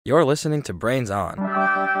You're listening to Brains On,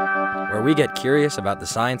 where we get curious about the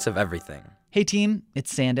science of everything. Hey team,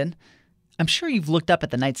 it's Sandon. I'm sure you've looked up at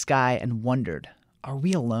the night sky and wondered, are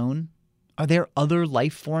we alone? Are there other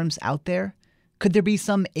life forms out there? Could there be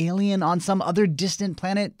some alien on some other distant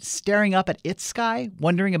planet staring up at its sky,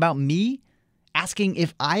 wondering about me? Asking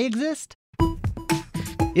if I exist?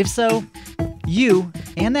 If so, you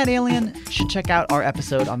and that alien should check out our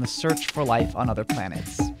episode on the search for life on other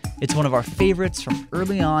planets. It's one of our favorites from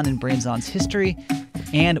early on in Brains On's history,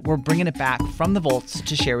 and we're bringing it back from the vaults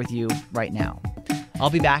to share with you right now.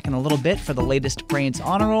 I'll be back in a little bit for the latest Brains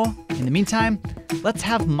Honor Roll. In the meantime, let's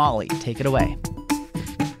have Molly take it away.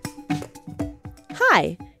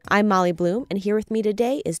 Hi, I'm Molly Bloom, and here with me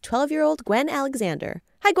today is 12-year-old Gwen Alexander.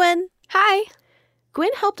 Hi, Gwen. Hi.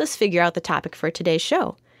 Gwen helped us figure out the topic for today's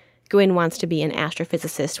show. Gwen wants to be an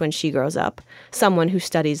astrophysicist when she grows up, someone who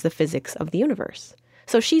studies the physics of the universe.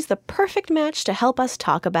 So she's the perfect match to help us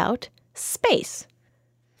talk about space.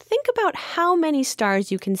 Think about how many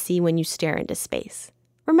stars you can see when you stare into space.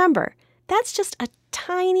 Remember, that's just a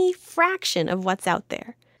tiny fraction of what's out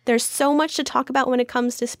there. There's so much to talk about when it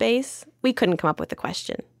comes to space, we couldn't come up with a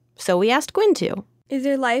question. So we asked Gwen to. Is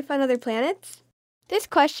there life on other planets? This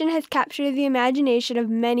question has captured the imagination of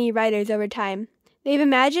many writers over time. They've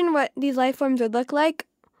imagined what these life forms would look like,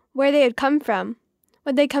 where they would come from.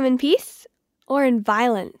 Would they come in peace or in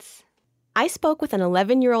violence? I spoke with an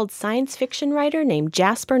 11-year-old science fiction writer named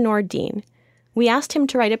Jasper Nordin. We asked him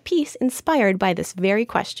to write a piece inspired by this very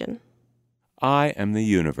question. I Am the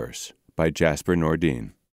Universe by Jasper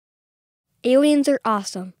Nordin. Aliens are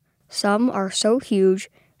awesome. Some are so huge,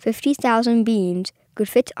 50,000 beings could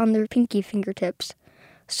fit on their pinky fingertips.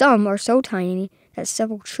 Some are so tiny that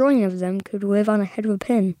several trillion of them could live on a head of a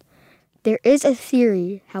pin. There is a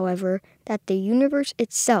theory, however, that the universe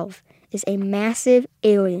itself is a massive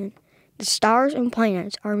alien. The stars and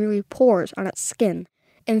planets are merely pores on its skin.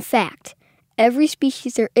 In fact, every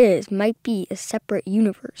species there is might be a separate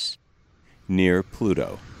universe. Near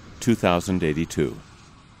Pluto, 2082.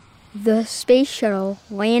 The space shuttle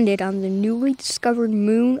landed on the newly discovered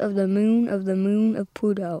moon of the moon of the moon of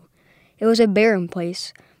Pluto. It was a barren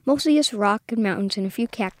place, mostly just rock and mountains and a few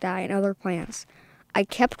cacti and other plants. I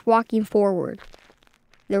kept walking forward,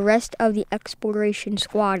 the rest of the exploration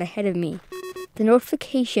squad ahead of me. The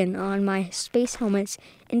notification on my space helmet's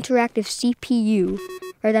interactive CPU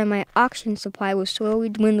read that my oxygen supply was slowly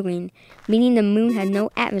dwindling, meaning the moon had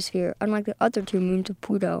no atmosphere, unlike the other two moons of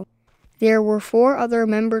Pluto. There were 4 other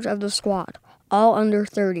members of the squad, all under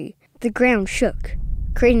 30. The ground shook,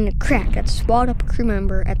 creating a crack that swallowed up a crew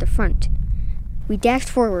member at the front. We dashed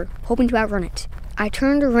forward, hoping to outrun it. I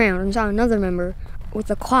turned around and saw another member with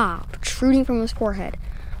a claw protruding from his forehead.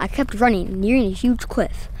 I kept running, nearing a huge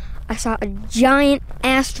cliff. I saw a giant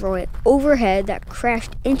asteroid overhead that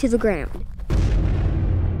crashed into the ground.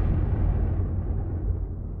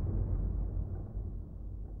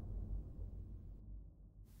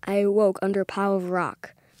 I awoke under a pile of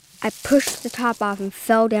rock. I pushed the top off and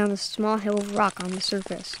fell down a small hill of rock on the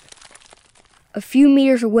surface. A few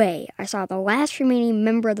meters away, I saw the last remaining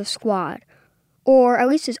member of the squad, or at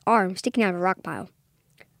least his arm sticking out of a rock pile.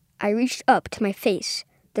 I reached up to my face.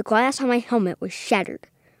 The glass on my helmet was shattered.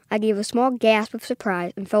 I gave a small gasp of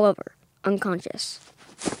surprise and fell over, unconscious.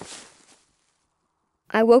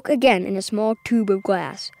 I woke again in a small tube of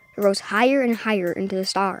glass. It rose higher and higher into the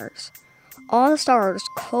stars. All the stars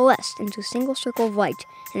coalesced into a single circle of light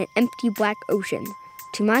in an empty black ocean.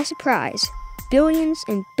 To my surprise, billions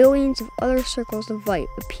and billions of other circles of light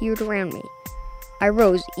appeared around me. I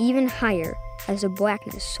rose even higher as the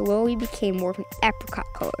blackness slowly became more of an apricot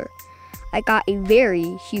color. I got a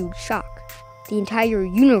very huge shock. The entire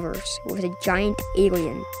universe was a giant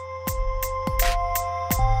alien.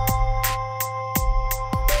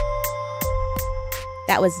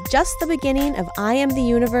 That was just the beginning of I Am the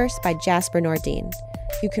Universe by Jasper Nordin.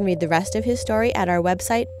 You can read the rest of his story at our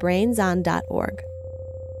website, brainson.org.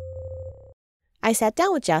 I sat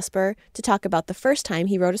down with Jasper to talk about the first time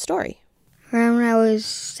he wrote a story. Around when I was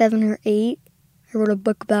 7 or 8, I wrote a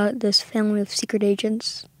book about this family of secret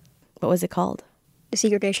agents. What was it called? The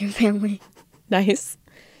Secret Agent Family. Nice.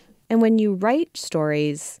 And when you write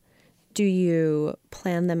stories, do you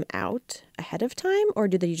plan them out ahead of time, or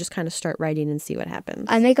do you just kind of start writing and see what happens?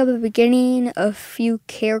 I make up a beginning, a few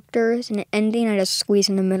characters, and an ending. I just squeeze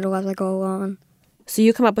in the middle as I go along. So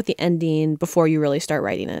you come up with the ending before you really start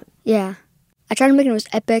writing it? Yeah. I try to make it as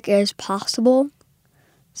epic as possible.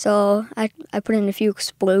 So I put in a few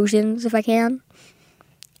explosions if I can.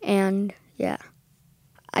 And, yeah.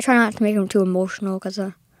 I try not to make them too emotional because,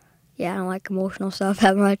 I don't like emotional stuff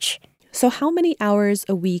that much. So how many hours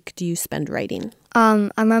a week do you spend writing? I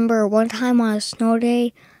remember one time on a snow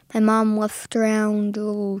day, my mom left around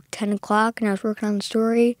 10 o'clock and I was working on the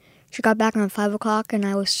story. She got back around 5 o'clock and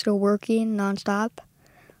I was still working nonstop.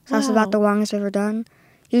 So that's about the longest I've ever done.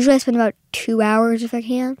 Usually I spend about 2 hours if I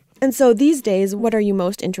can. And so these days, what are you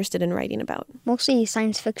most interested in writing about? Mostly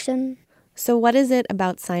science fiction. So what is it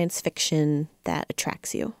about science fiction that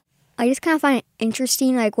attracts you? I just kind of find it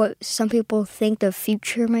interesting, like what some people think the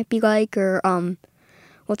future might be like, or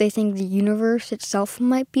what they think the universe itself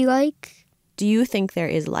might be like. Do you think there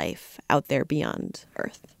is life out there beyond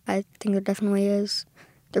Earth? I think there definitely is.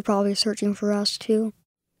 They're probably searching for us, too.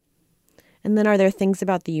 And then are there things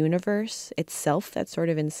about the universe itself that sort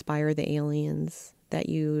of inspire the aliens that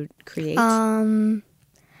you create? Kind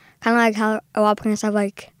of like how a lot of planets have,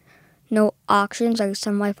 like, no oxygen. Like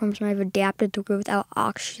some life forms might have adapted to live without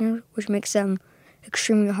oxygen, which makes them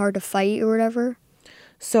extremely hard to fight or whatever.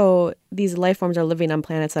 So these life forms are living on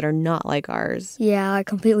planets that are not like ours. Yeah, like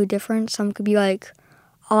completely different. Some could be like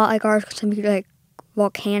a lot like ours. Some could be like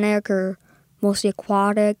volcanic or mostly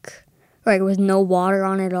aquatic, or like with no water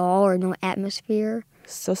on it at all or no atmosphere.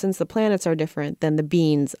 So since the planets are different, then the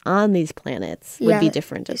beings on these planets would be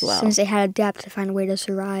different as well. Since they had to adapt to find a way to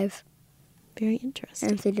survive. Very interesting.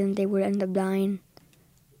 And if they didn't, they would end up dying.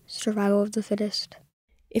 Survival of the fittest.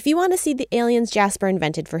 If you want to see the aliens Jasper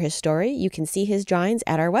invented for his story, you can see his drawings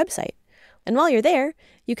at our website. And while you're there,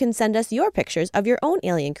 you can send us your pictures of your own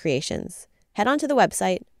alien creations. Head on to the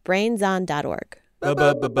website, brainson.org.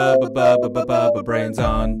 Brains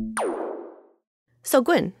on. So,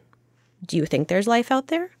 Gwen, do you think there's life out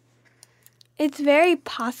there? It's very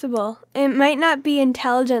possible. It might not be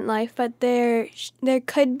intelligent life, but there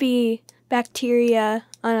could be bacteria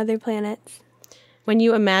on other planets. When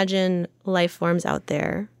you imagine life forms out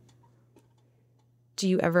there, do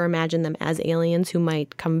you ever imagine them as aliens who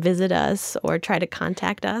might come visit us or try to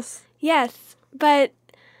contact us? Yes, but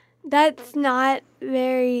that's not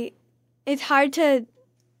very... It's hard to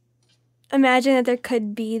imagine that there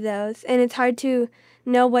could be those, and it's hard to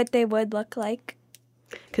know what they would look like.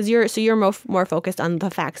 Because you're more focused on the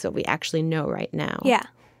facts that we actually know right now. Yeah.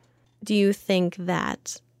 Do you think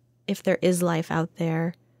that if there is life out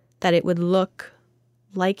there, that it would look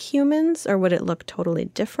like humans, or would it look totally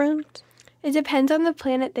different? It depends on the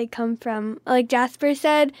planet they come from. Like Jasper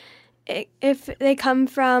said, if they come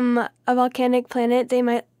from a volcanic planet, they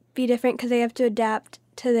might be different because they have to adapt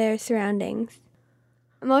to their surroundings.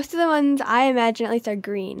 Most of the ones I imagine at least are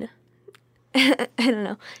green. I don't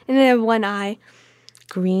know. And they have one eye.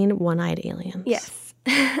 Green, one-eyed aliens. Yes.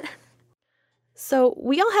 So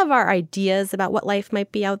we all have our ideas about what life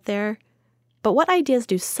might be out there, but what ideas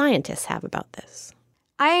do scientists have about this?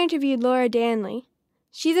 I interviewed Laura Danley.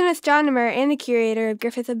 She's an astronomer and the curator of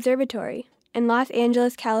Griffith Observatory in Los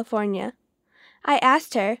Angeles, California. I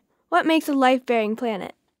asked her, what makes a life-bearing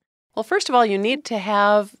planet? Well, first of all, you need to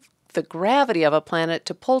have the gravity of a planet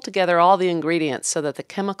to pull together all the ingredients so that the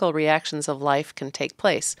chemical reactions of life can take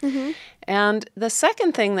place. Mm-hmm. And the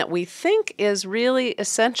second thing that we think is really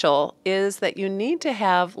essential is that you need to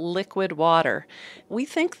have liquid water. We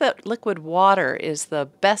think that liquid water is the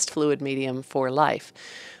best fluid medium for life.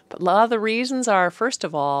 But a lot of the reasons are, first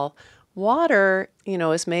of all, water,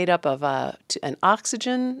 is made up of an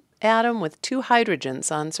oxygen atom with two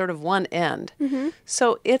hydrogens on sort of one end. Mm-hmm.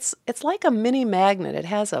 So it's like a mini magnet. It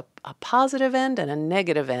has a positive end and a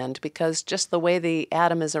negative end because just the way the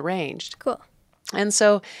atom is arranged. Cool. And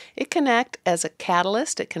so it can act as a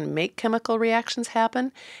catalyst. It can make chemical reactions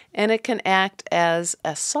happen, and it can act as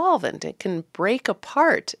a solvent. It can break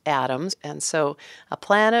apart atoms. And so a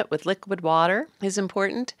planet with liquid water is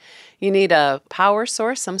important. You need a power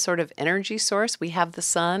source, some sort of energy source. We have the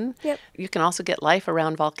sun. Yep. You can also get life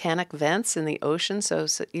around volcanic vents in the ocean, so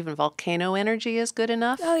even volcano energy is good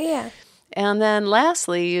enough. Oh, yeah. And then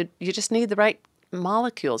lastly, you just need the right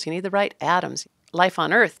molecules. You need the right atoms. Life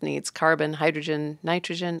on Earth needs carbon, hydrogen,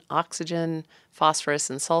 nitrogen, oxygen, phosphorus,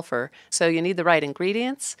 and sulfur. So you need the right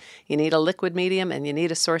ingredients, you need a liquid medium, and you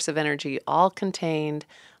need a source of energy all contained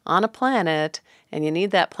on a planet, and you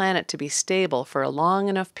need that planet to be stable for a long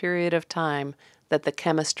enough period of time that the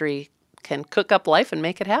chemistry can cook up life and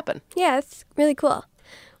make it happen. Yeah, that's really cool.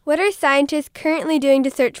 What are scientists currently doing to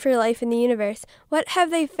search for life in the universe? What have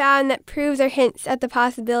they found that proves or hints at the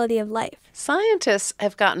possibility of life? Scientists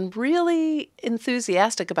have gotten really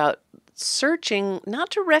enthusiastic about searching not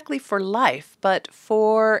directly for life, but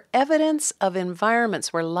for evidence of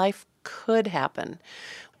environments where life could happen.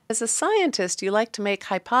 As a scientist, you like to make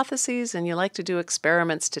hypotheses and you like to do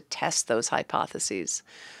experiments to test those hypotheses.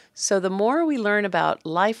 So the more we learn about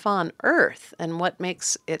life on Earth and what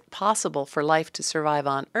makes it possible for life to survive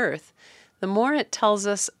on Earth, the more it tells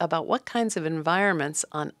us about what kinds of environments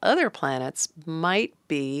on other planets might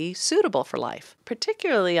be suitable for life.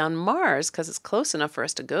 Particularly on Mars, because it's close enough for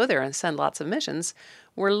us to go there and send lots of missions,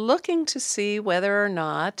 we're looking to see whether or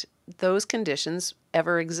not those conditions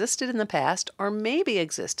ever existed in the past or maybe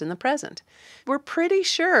exist in the present. We're pretty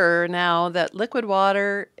sure now that liquid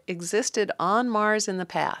water existed on Mars in the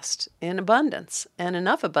past in abundance, and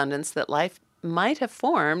enough abundance that life might have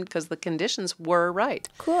formed because the conditions were right.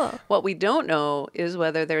 Cool. What we don't know is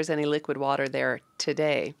whether there's any liquid water there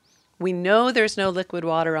today. We know there's no liquid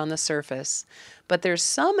water on the surface, but there's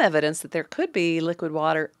some evidence that there could be liquid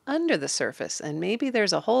water under the surface, and maybe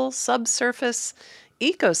there's a whole subsurface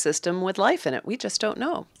ecosystem with life in it. We just don't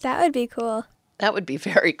know. That would be cool. That would be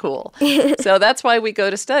very cool. So that's why we go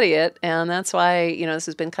to study it. And that's why, this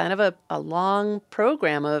has been kind of a long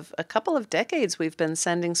program of a couple of decades we've been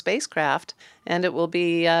sending spacecraft. And it will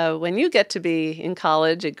be when you get to be in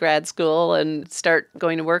college, at grad school, and start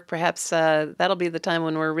going to work, perhaps that'll be the time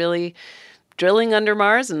when we're really drilling under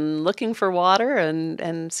Mars and looking for water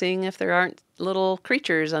and seeing if there aren't little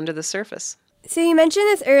creatures under the surface. So you mentioned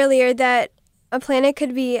this earlier, that a planet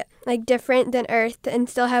could be different than Earth and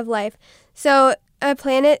still have life. So a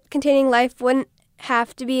planet containing life wouldn't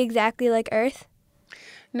have to be exactly like Earth?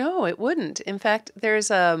 No, it wouldn't. In fact, there's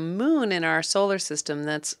a moon in our solar system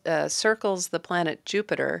that circles the planet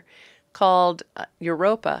Jupiter called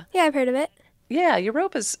Europa. Yeah, I've heard of it. Yeah,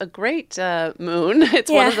 Europa's a great moon. It's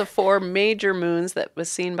one of the 4 major moons that was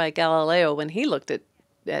seen by Galileo when he looked at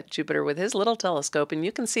Jupiter with his little telescope. And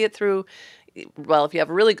you can see it through, well, if you have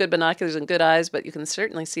really good binoculars and good eyes, but you can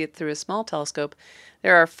certainly see it through a small telescope.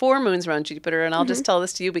 There are 4 moons around Jupiter, and I'll just tell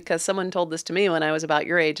this to you because someone told this to me when I was about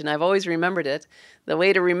your age, and I've always remembered it. The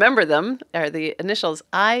way to remember them are the initials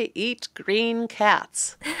I eat green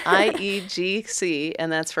cats, IEGC,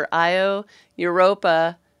 and that's for Io,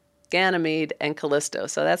 Europa, Ganymede, and Callisto.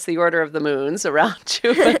 So that's the order of the moons around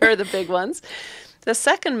Jupiter, the big ones. The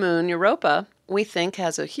second moon, Europa, we think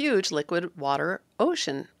has a huge liquid water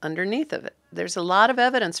ocean underneath of it. There's a lot of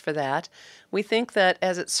evidence for that. We think that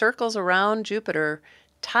as it circles around Jupiter,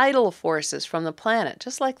 tidal forces from the planet,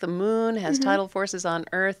 just like the moon has tidal forces on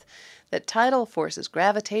Earth, that tidal forces,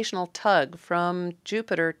 gravitational tug from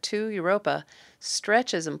Jupiter to Europa,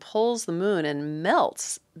 stretches and pulls the moon and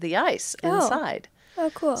melts the ice inside.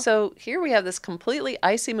 Oh, cool. So here we have this completely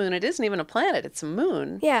icy moon. It isn't even a planet, it's a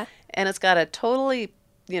moon. Yeah. And it's got a totally,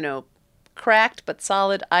 cracked but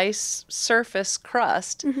solid ice surface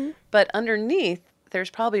crust. But underneath, there's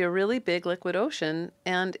probably a really big liquid ocean,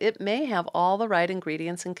 and it may have all the right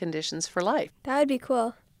ingredients and conditions for life. That would be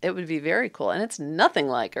cool. It would be very cool. And it's nothing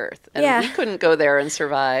like Earth. And we couldn't go there and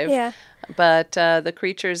survive. Yeah. But the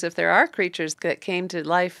creatures, if there are creatures that came to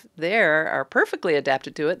life there, are perfectly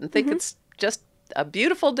adapted to it and think it's just a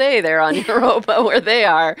beautiful day there on Europa where they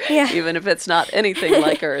are, even if it's not anything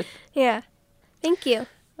like Earth. Yeah. Thank you.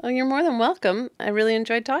 Oh, you're more than welcome. I really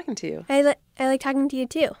enjoyed talking to you. I like talking to you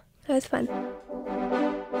too. That was fun.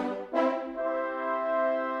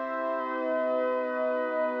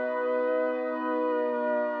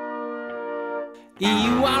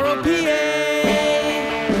 EUROPA,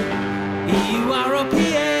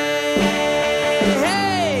 EUROPA,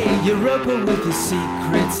 hey! Europa with your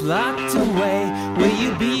secrets locked away. Will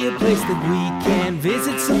you be a place that we can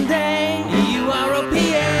visit someday?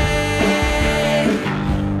 EUROPA,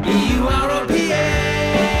 EUROPA,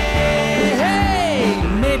 hey!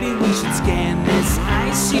 Maybe we should scan this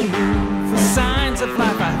icy moon for signs of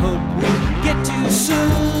life I hope we get to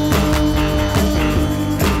soon.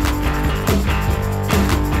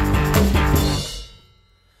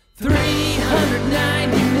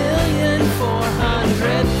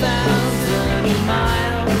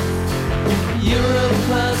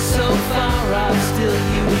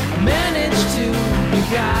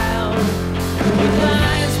 With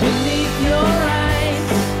lines beneath your eyes,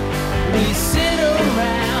 we sit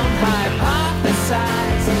around,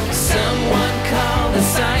 hypothesize. Someone call the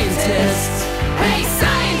scientists. Hey,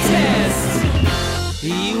 scientists!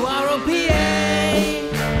 EUROPA,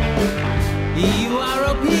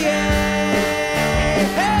 EUROPA,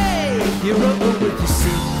 hey! Europa with your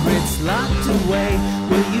secrets locked away.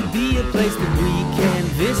 Will you be a place that we can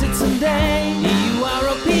visit someday?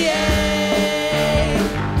 EUROPA,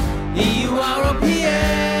 EUROPA,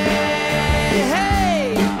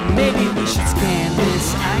 hey! Maybe we should scan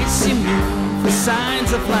this icy moon for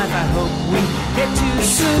signs of life I hope we get to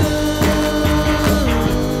soon.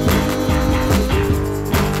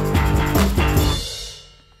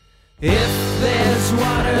 If there's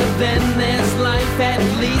water, then there's life. life, at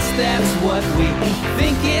least that's what we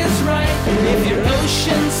think is right. If your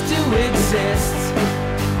oceans do exist,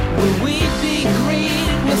 would we be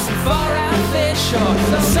green with some far-out fish or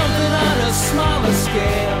something on a smaller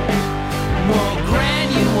scale? More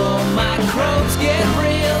granule microbes get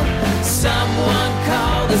real. Someone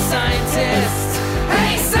call the scientists.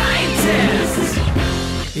 Hey, scientists!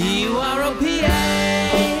 WAAAAY.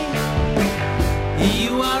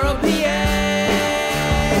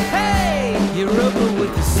 Hey, Europa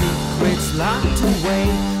with the secrets locked away.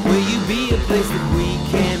 Will you be a place that we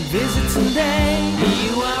can visit someday?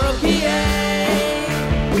 WAAAAY.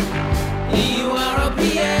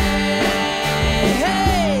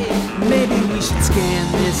 Hey, maybe we should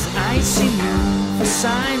scan this icy moon for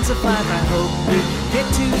signs of life. I hope we get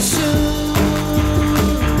to soon.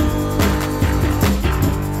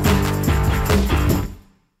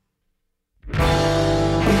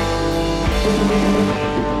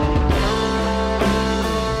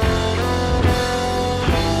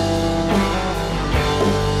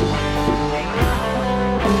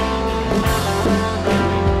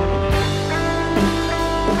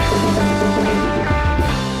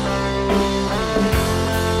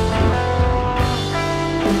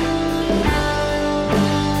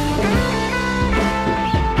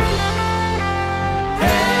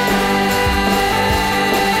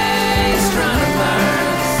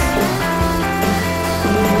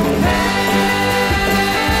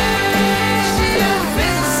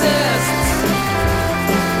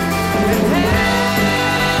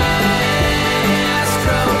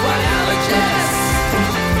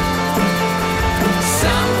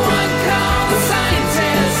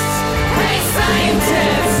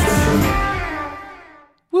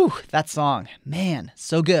 That song, man,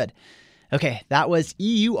 so good. Okay, that was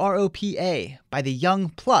EUROPA by the Young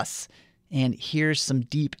Plus. And here's some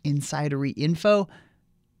deep insidery info.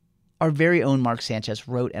 Our very own Mark Sanchez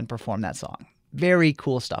wrote and performed that song. Very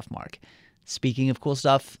cool stuff, Mark. Speaking of cool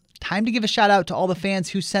stuff, time to give a shout out to all the fans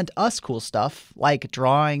who sent us cool stuff like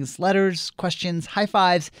drawings, letters, questions, high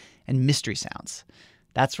fives, and mystery sounds.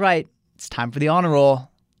 That's right, it's time for the honor roll.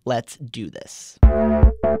 Let's do this.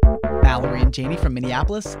 Mallory and Janie from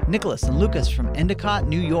Minneapolis, Nicholas and Lucas from Endicott,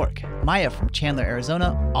 New York, Maya from Chandler,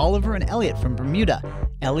 Arizona, Oliver and Elliot from Bermuda,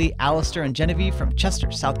 Ellie, Alistair, and Genevieve from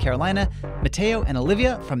Chester, South Carolina, Mateo and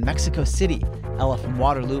Olivia from Mexico City, Ella from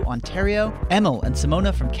Waterloo, Ontario, Emil and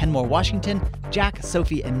Simona from Kenmore, Washington, Jack,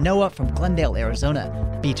 Sophie, and Noah from Glendale,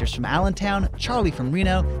 Arizona, Beaters from Allentown, Charlie from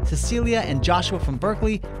Reno, Cecilia and Joshua from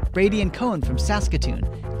Berkeley, Brady and Cohen from Saskatoon,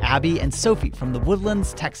 Abby and Sophie from the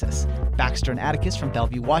Woodlands, Texas, Baxter and Atticus from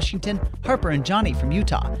Bellevue, Washington, Harper and Johnny from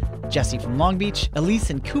Utah, Jesse from Long Beach, Elise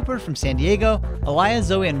and Cooper from San Diego, Elia,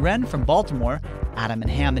 Zoe, and Ren from Baltimore, Adam and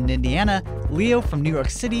Ham in Indiana, Leo from New York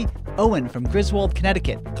City, Owen from Griswold,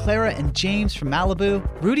 Connecticut, Clara and James from Malibu,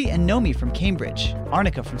 Rudy and Nomi from Cambridge,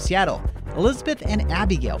 Arnica from Seattle, Elizabeth and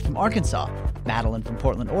Abigail from Arkansas, Madeline from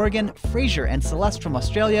Portland, Oregon, Fraser and Celeste from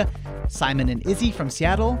Australia, Simon and Izzy from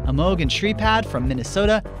Seattle, Amog and Shripad from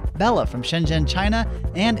Minnesota, Bella from Shenzhen, China,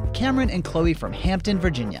 and Cameron and Chloe from Hampton,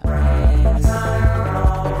 Virginia.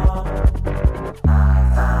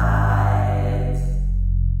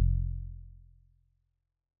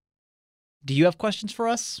 Do you have questions for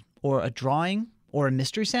us, or a drawing, or a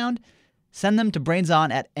mystery sound? Send them to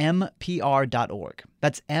brainson@mpr.org.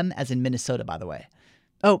 That's M as in Minnesota, by the way.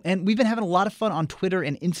 Oh, and we've been having a lot of fun on Twitter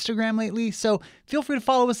and Instagram lately, so feel free to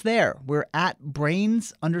follow us there. We're at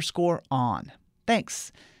brains_on.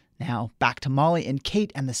 Thanks. Now, back to Molly and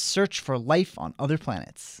Kate and the search for life on other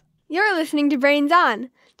planets. You're listening to Brains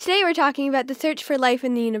On. Today we're talking about the search for life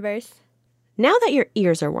in the universe. Now that your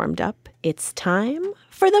ears are warmed up, it's time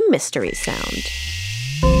for the mystery sound.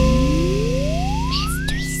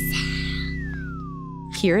 Mystery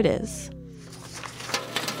sound. Here it is.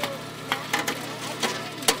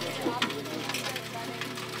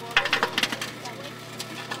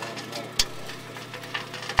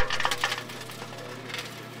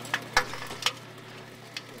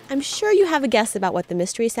 I'm sure you have a guess about what the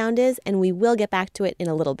mystery sound is, and we will get back to it in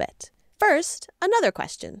a little bit. First, another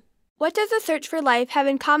question. What does the search for life have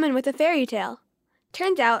in common with a fairy tale?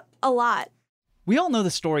 Turns out, a lot. We all know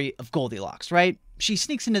the story of Goldilocks, right? She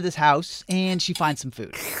sneaks into this house and she finds some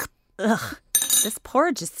food. Ugh, this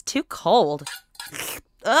porridge is too cold.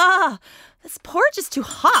 Ugh, this porridge is too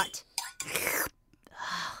hot.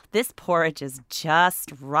 This porridge is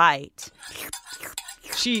just right.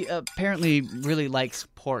 She apparently really likes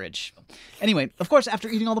porridge. Anyway, of course, after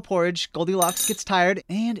eating all the porridge, Goldilocks gets tired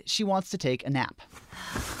and she wants to take a nap.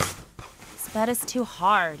 This bed is too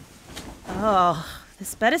hard. Oh,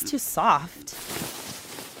 this bed is too soft.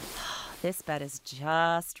 This bed is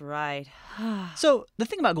just right. So the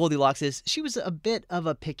thing about Goldilocks is she was a bit of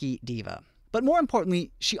a picky diva. But more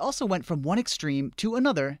importantly, she also went from one extreme to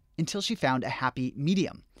another until she found a happy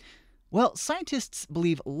medium. Well, scientists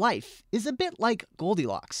believe life is a bit like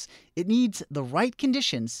Goldilocks. It needs the right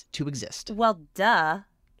conditions to exist. Well, duh.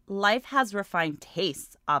 Life has refined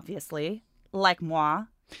tastes, obviously. Like moi.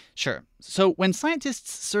 Sure. So when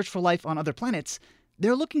scientists search for life on other planets,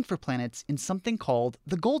 they're looking for planets in something called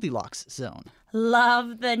the Goldilocks zone.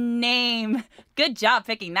 Love the name. Good job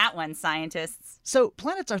picking that one, scientists. So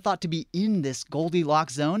planets are thought to be in this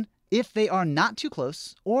Goldilocks zone if they are not too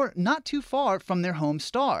close or not too far from their home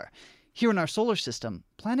star. Here in our solar system,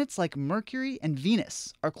 planets like Mercury and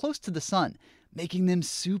Venus are close to the sun, making them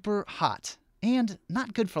super hot and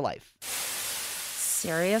not good for life.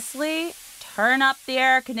 Seriously? Turn up the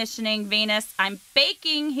air conditioning, Venus. I'm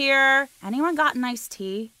baking here. Anyone got an iced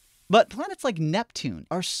tea? But planets like Neptune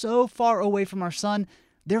are so far away from our sun,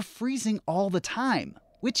 they're freezing all the time,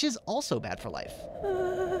 which is also bad for life.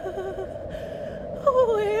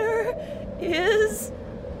 Where is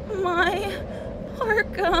my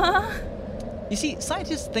parka? You see,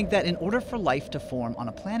 scientists think that in order for life to form on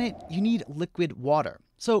a planet, you need liquid water.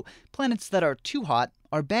 So planets that are too hot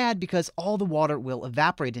are bad because all the water will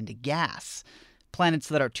evaporate into gas. Planets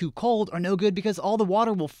that are too cold are no good because all the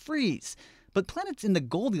water will freeze. But planets in the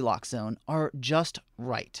Goldilocks zone are just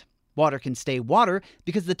right. Water can stay water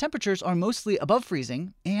because the temperatures are mostly above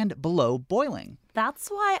freezing and below boiling. That's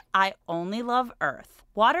why I only love Earth.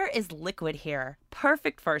 Water is liquid here.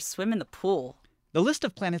 Perfect for a swim in the pool. The list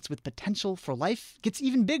of planets with potential for life gets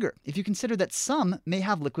even bigger if you consider that some may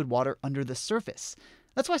have liquid water under the surface.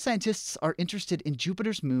 That's why scientists are interested in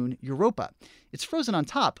Jupiter's moon, Europa. It's frozen on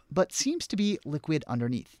top, but seems to be liquid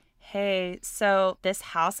underneath. Hey, so this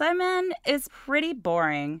house I'm in is pretty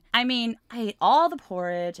boring. I mean, I ate all the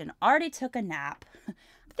porridge and already took a nap. I'm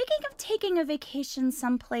thinking of taking a vacation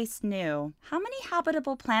someplace new. How many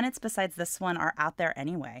habitable planets besides this one are out there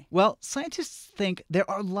anyway? Well, scientists think there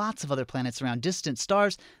are lots of other planets around distant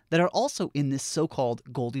stars that are also in this so-called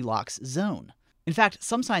Goldilocks zone. In fact,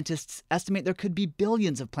 some scientists estimate there could be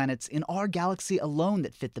billions of planets in our galaxy alone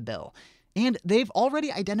that fit the bill. And they've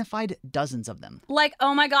already identified dozens of them. Like,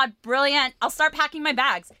 oh my god, brilliant. I'll start packing my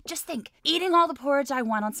bags. Just think, eating all the porridge I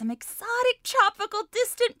want on some exotic tropical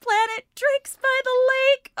distant planet, drinks by the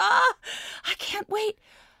lake. I can't wait.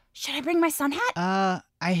 Should I bring my sun hat?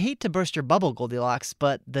 I hate to burst your bubble, Goldilocks,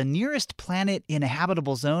 but the nearest planet in a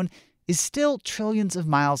habitable zone is still trillions of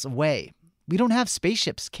miles away. We don't have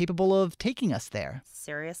spaceships capable of taking us there.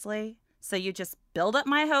 Seriously? So you just build up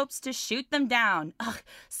my hopes to shoot them down. Ugh,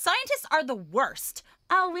 scientists are the worst.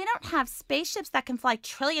 Oh, we don't have spaceships that can fly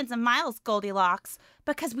trillions of miles, Goldilocks,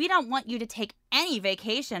 because we don't want you to take any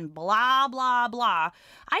vacation, blah, blah, blah.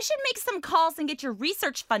 I should make some calls and get your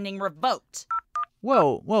research funding revoked.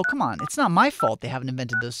 Whoa, come on. It's not my fault they haven't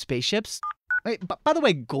invented those spaceships. Wait, by the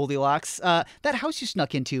way, Goldilocks, that house you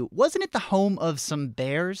snuck into, wasn't it the home of some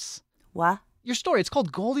bears? What? Your story, it's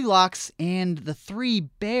called Goldilocks and the Three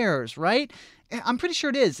Bears, right? I'm pretty sure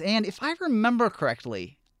it is. And if I remember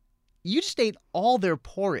correctly, you just ate all their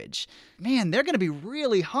porridge. Man, they're going to be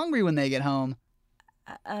really hungry when they get home.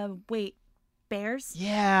 Wait, bears?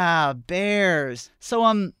 Yeah, bears.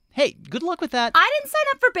 So, hey, good luck with that. I didn't sign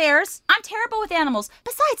up for bears. I'm terrible with animals.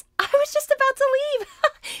 Besides, I was just about to leave.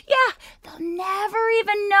 Yeah, they'll never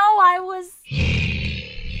even know I was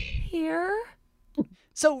here.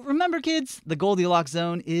 So remember, kids, the Goldilocks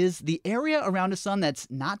zone is the area around a sun that's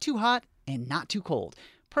not too hot and not too cold.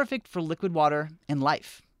 Perfect for liquid water and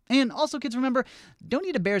life. And also, kids, remember, don't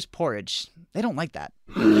eat a bear's porridge. They don't like that.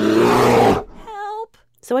 Help.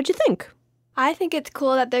 So what'd you think? I think it's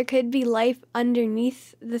cool that there could be life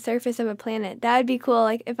underneath the surface of a planet. That would be cool.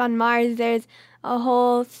 Like if on Mars there's a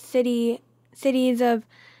whole cities of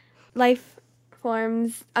life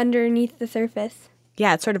forms underneath the surface.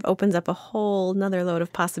 Yeah, it sort of opens up a whole nother load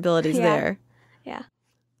of possibilities there. Yeah.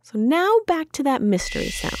 So now back to that mystery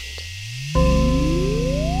sound.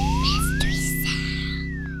 Mystery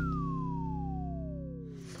sound.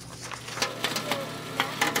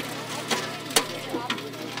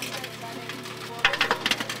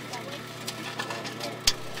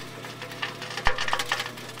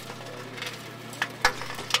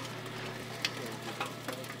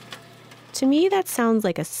 To me, that sounds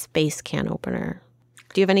like a space can opener.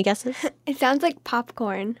 Do you have any guesses? It sounds like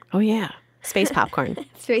popcorn. Oh, yeah. Space popcorn.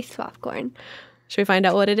 Space popcorn. Should we find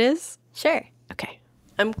out what it is? Sure. Okay.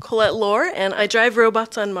 I'm Colette Lohr, and I drive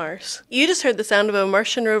robots on Mars. You just heard the sound of a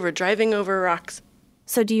Martian rover driving over rocks.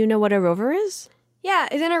 So do you know what a rover is? Yeah,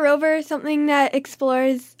 isn't a rover something that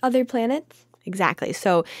explores other planets? Exactly.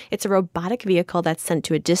 So it's a robotic vehicle that's sent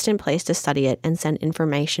to a distant place to study it and send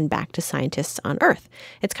information back to scientists on Earth.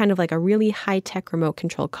 It's kind of like a really high-tech remote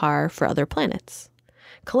control car for other planets.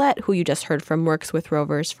 Colette, who you just heard from, works with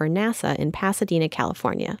rovers for NASA in Pasadena,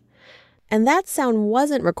 California. And that sound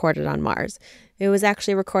wasn't recorded on Mars. It was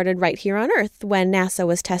actually recorded right here on Earth when NASA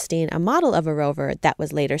was testing a model of a rover that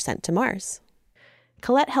was later sent to Mars.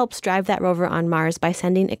 Colette helps drive that rover on Mars by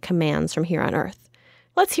sending it commands from here on Earth.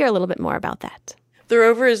 Let's hear a little bit more about that. The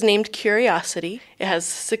rover is named Curiosity. It has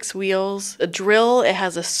 6 wheels, a drill, it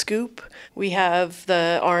has a scoop. We have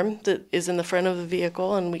the arm that is in the front of the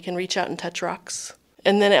vehicle, and we can reach out and touch rocks.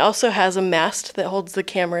 And then it also has a mast that holds the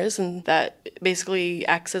cameras, and that basically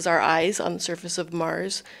acts as our eyes on the surface of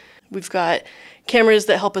Mars. We've got cameras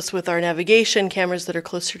that help us with our navigation, cameras that are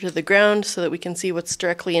closer to the ground so that we can see what's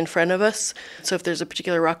directly in front of us. So if there's a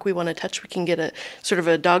particular rock we want to touch, we can get a sort of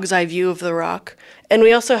a dog's eye view of the rock. And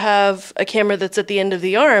we also have a camera that's at the end of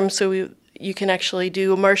the arm, so you can actually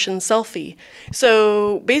do a Martian selfie.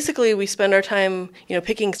 So basically we spend our time,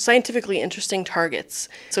 picking scientifically interesting targets.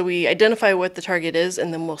 So we identify what the target is,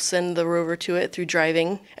 and then we'll send the rover to it through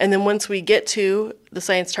driving. And then once we get to the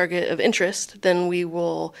science target of interest, then we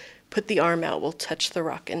will put the arm out, we'll touch the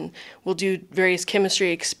rock, and we'll do various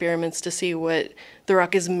chemistry experiments to see what the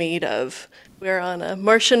rock is made of. We're on a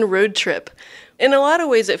Martian road trip. In a lot of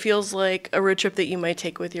ways, it feels like a road trip that you might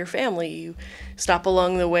take with your family. You stop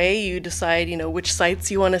along the way, you decide, which sites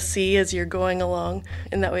you want to see as you're going along,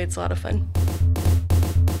 and that way it's a lot of fun.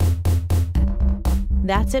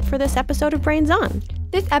 That's it for this episode of Brains On.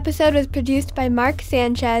 This episode was produced by Mark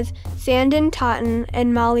Sanchez, Sandon Totten,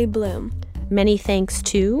 and Molly Bloom. Many thanks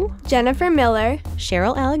to Jennifer Miller,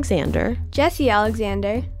 Cheryl Alexander, Jesse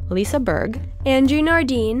Alexander, Lisa Berg, Andrew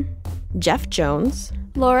Nordine, Jeff Jones,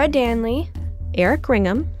 Laura Danley, Eric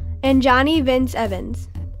Ringham, and Johnny Vince Evans.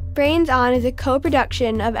 Brains On is a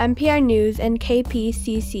co-production of NPR News and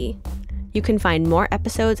KPCC. You can find more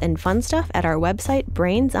episodes and fun stuff at our website,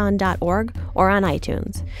 brainson.org, or on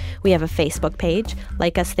iTunes. We have a Facebook page.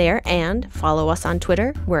 Like us there and follow us on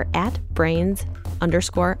Twitter. We're at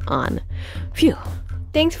brains_on. Phew.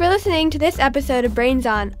 Thanks for listening to this episode of Brains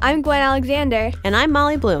On. I'm Gwen Alexander. And I'm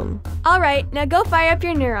Molly Bloom. All right, now go fire up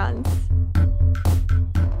your neurons.